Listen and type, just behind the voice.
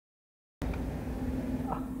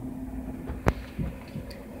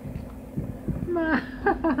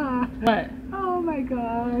What? Oh my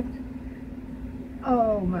God.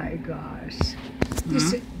 Oh my gosh.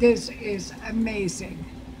 This is amazing.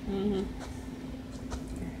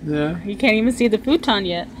 Yeah. You can't even see the futon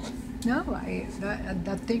yet. No,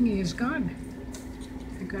 that thing is gone.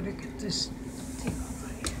 I gotta get this thing off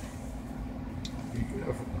my head. Be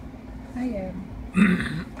careful. I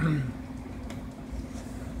am.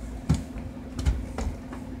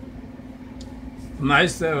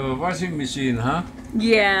 Nice to have a washing machine, huh?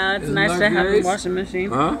 Yeah, it's Isn't nice that to have a great? washing machine.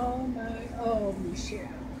 Huh? Oh Michelle.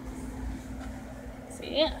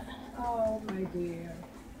 See? Oh my dear.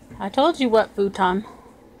 I told you what futon.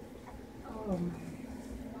 Oh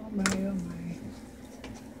my.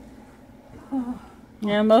 Oh.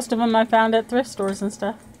 Yeah, most of them I found at thrift stores and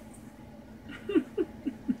stuff.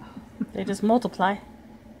 They just multiply.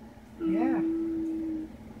 Yeah.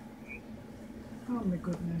 Oh my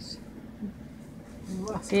goodness.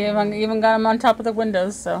 See, I even got them on top of the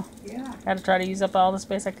windows, so Yeah. I had to try to use up all the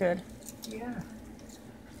space I could. Yeah.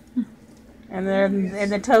 And then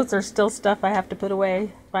and the totes are still stuff I have to put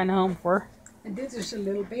away, find a home for. And this is a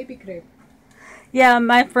little baby crib. Yeah,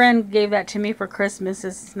 my friend gave that to me for Christmas.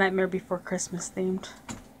 It's Nightmare Before Christmas themed.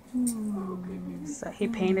 So he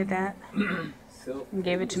painted that and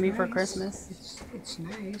gave it to me for Christmas. It's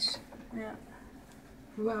nice. Yeah.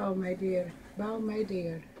 Wow, my dear. Wow, my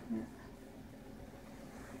dear.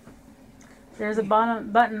 There's a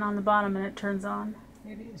button on the bottom and it turns on.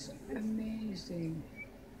 It is amazing.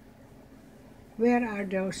 Where are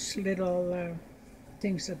those little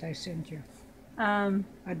things that I sent you? Are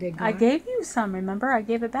they gone? I gave you some, remember? I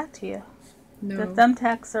gave it back to you. No. The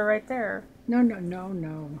thumbtacks are right there.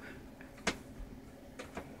 No.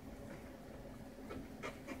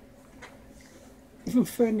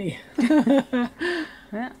 Funny.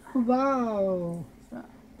 Yeah. Wow.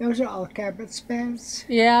 Those are all Cabbage Patch.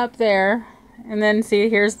 Yeah, up there. And then see,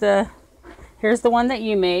 here's the one that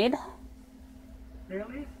you made.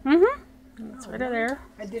 Really? Mm-hmm. It's right there.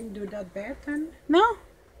 I didn't do that bad then? No.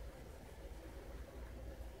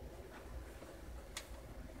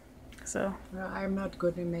 So. Well, I'm not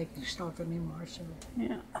good at making stuff anymore, so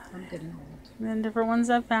Yeah. I'm getting old. And then different ones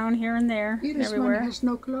I've found here and there, Here, this everywhere. one has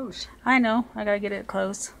no clothes. I know. I gotta get it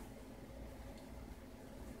close.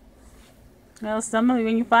 Well, some of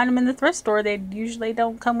when you find them in the thrift store, they usually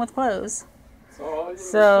don't come with clothes.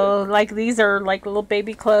 So, like these are like little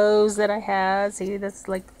baby clothes that I had. See, that's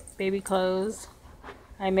like baby clothes.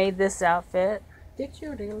 I made this outfit. Did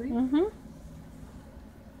you really? Mm-hmm.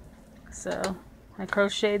 So, I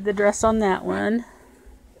crocheted the dress on that one.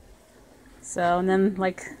 So, and then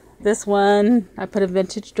like this one, I put a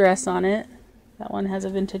vintage dress on it. That one has a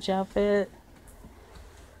vintage outfit.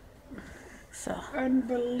 So.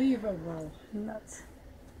 Unbelievable. Nuts.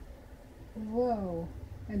 Whoa.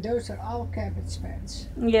 And those are all Cabbage Patch.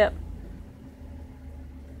 Yep.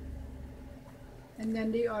 And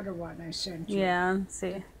then the other one I sent you. Yeah, let's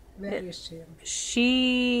see. Where is him?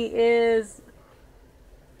 She is...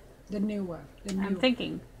 The new one. The new I'm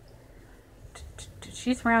thinking.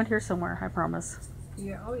 She's around here somewhere, I promise.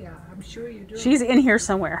 Yeah, oh yeah, I'm sure you do. She's in here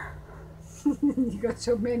somewhere. You got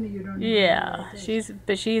so many you don't Yeah, know. she's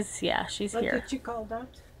What here. did you call that?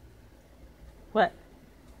 What?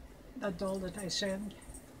 That doll that I sent?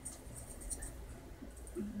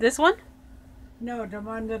 This one? No, the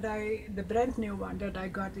one that the brand new one that I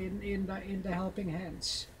got in the Helping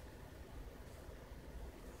Hands.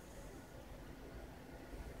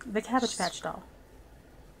 The Cabbage Patch doll.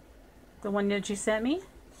 The one that you sent me?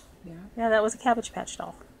 Yeah, Yeah, that was a Cabbage Patch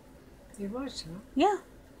doll. it was, huh? Yeah.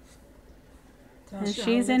 Tells And you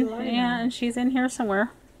she's how in little I know. and she's in here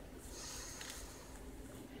somewhere.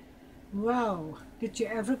 Wow, did you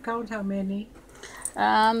ever count how many?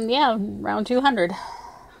 Yeah, around 200.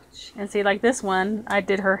 And see, like this one, I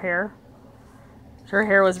did her hair. Her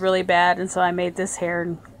hair was really bad, and so I made this hair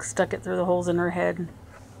and stuck it through the holes in her head and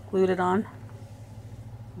glued it on.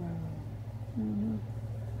 Wow. Mm-hmm.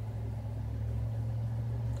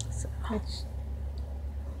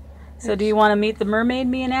 So do you want to meet the mermaid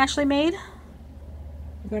me and Ashley made?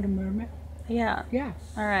 You got a mermaid? Yeah. Yeah.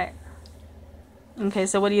 All right. Okay,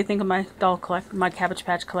 so what do you think of my my Cabbage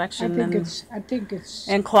Patch collection? I think it's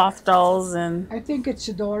and cloth dolls and I think it's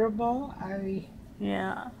adorable.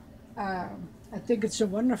 yeah. I think it's a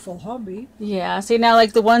wonderful hobby. Yeah. See, now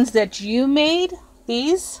like the ones that you made,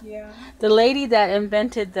 these, Yeah. the lady that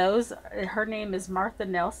invented those, her name is Martha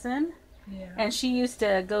Nelson, Yeah. and she used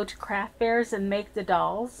to go to craft fairs and make the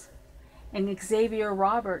dolls. And Xavier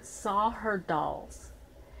Roberts saw her dolls,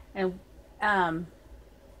 and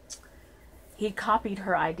he copied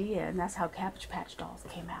her idea, and that's how Cabbage Patch dolls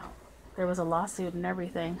came out. There was a lawsuit and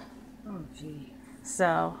everything. Oh, gee.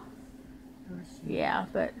 So, yeah,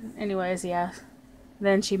 but anyways, yeah.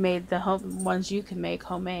 Then she made the home ones you can make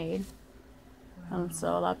homemade. So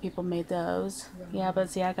a lot of people made those. Yeah, but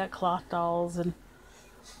see, I got cloth dolls and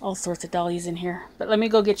all sorts of dollies in here. But let me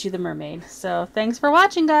go get you the mermaid. So thanks for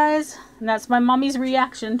watching, guys. And that's my mommy's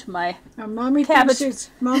reaction to my Mommy cabbage.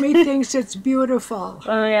 thinks it's beautiful.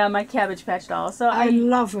 Oh yeah, my Cabbage Patch doll. So I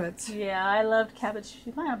love it. Yeah, I loved Cabbage.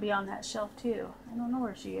 She might be on that shelf too. I don't know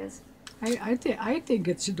where she is. I think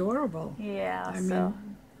it's adorable. Yeah. I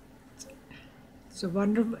mean,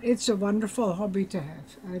 it's a wonderful hobby to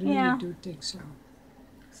have. I really do think so.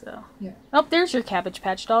 So yeah. Oh, there's your Cabbage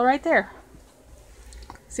Patch doll right there.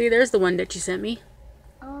 See, there's the one that you sent me.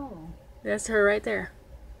 Oh. That's her right there.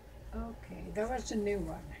 Okay, that was a new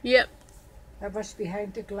one. Yep. That was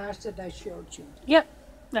behind the glass that I showed you. Yep,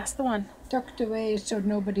 that's the one. Tucked away so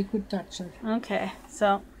nobody could touch her. Okay,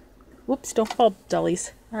 so, whoops, don't fall,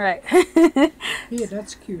 dollies. All right. Yeah,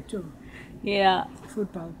 that's cute too. Yeah.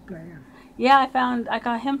 Football player. Yeah, I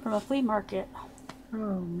got him from a flea market.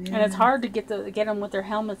 Oh man. And it's hard to get them with their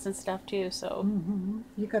helmets and stuff too. So.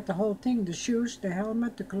 You got the whole thing: the shoes, the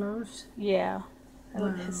helmet, the clothes. Yeah.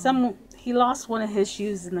 Wow. He lost one of his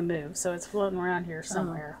shoes in the move, so it's floating around here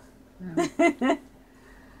somewhere. Oh. Yeah.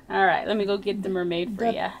 All right, let me go get the mermaid for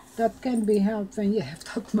you. That can be helped when you have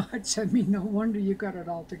that much. I mean, no wonder you got it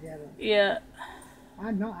all together. Yeah.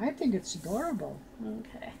 I know. I think it's adorable.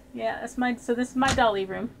 Okay. Yeah, so this is my dolly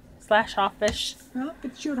room / office. Well,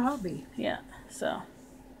 it's your hobby. Yeah. So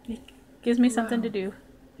it gives me something to do.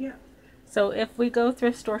 Yeah. So if we go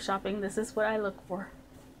thrift store shopping, this is what I look for.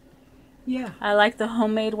 Yeah. I like the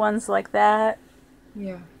homemade ones like that.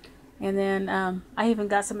 Yeah. And then I even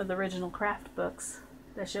got some of the original craft books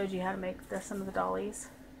that showed you how to make some of the dollies.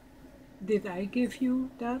 Did I give you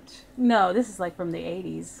that? No, this is like from the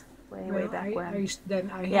 80s. Way back when.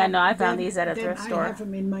 I found these at a thrift store. I have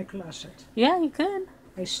them in my closet. Yeah, you could.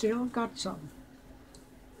 I still got some.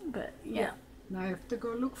 But yeah. Now I have to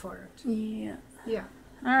go look for it. Yeah. Yeah.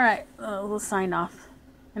 All right. We'll sign off.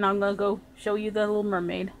 And I'm going to go show you the little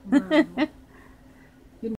mermaid. Wow.